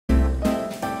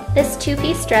This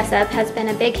two-piece dress-up has been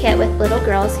a big hit with little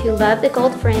girls who love the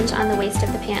gold fringe on the waist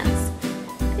of the pants.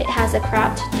 It has a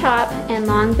cropped top and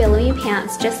long billowing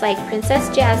pants just like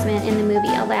Princess Jasmine in the movie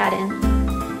Aladdin.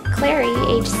 Clary,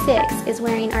 age 6, is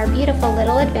wearing our beautiful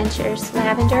Little Adventures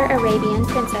lavender Arabian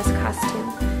princess costume.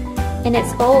 In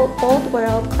its old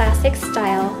world classic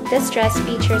style, this dress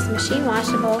features machine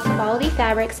washable, quality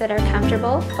fabrics that are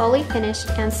comfortable, fully finished,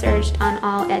 and serged on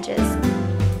all edges.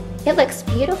 It looks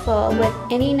beautiful with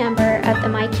any number of the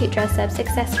My Cute Dress Ups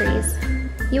accessories.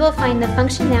 You will find the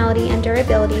functionality and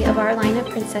durability of our line of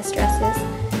princess dresses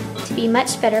to be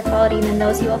much better quality than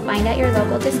those you will find at your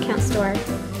local discount store.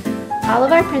 All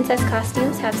of our princess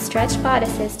costumes have stretch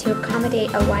bodices to accommodate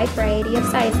a wide variety of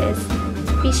sizes.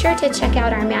 Be sure to check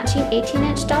out our matching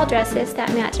 18-inch doll dresses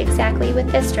that match exactly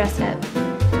with this dress up.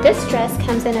 This dress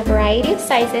comes in a variety of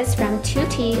sizes from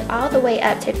 2T all the way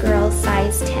up to girls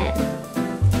size 10.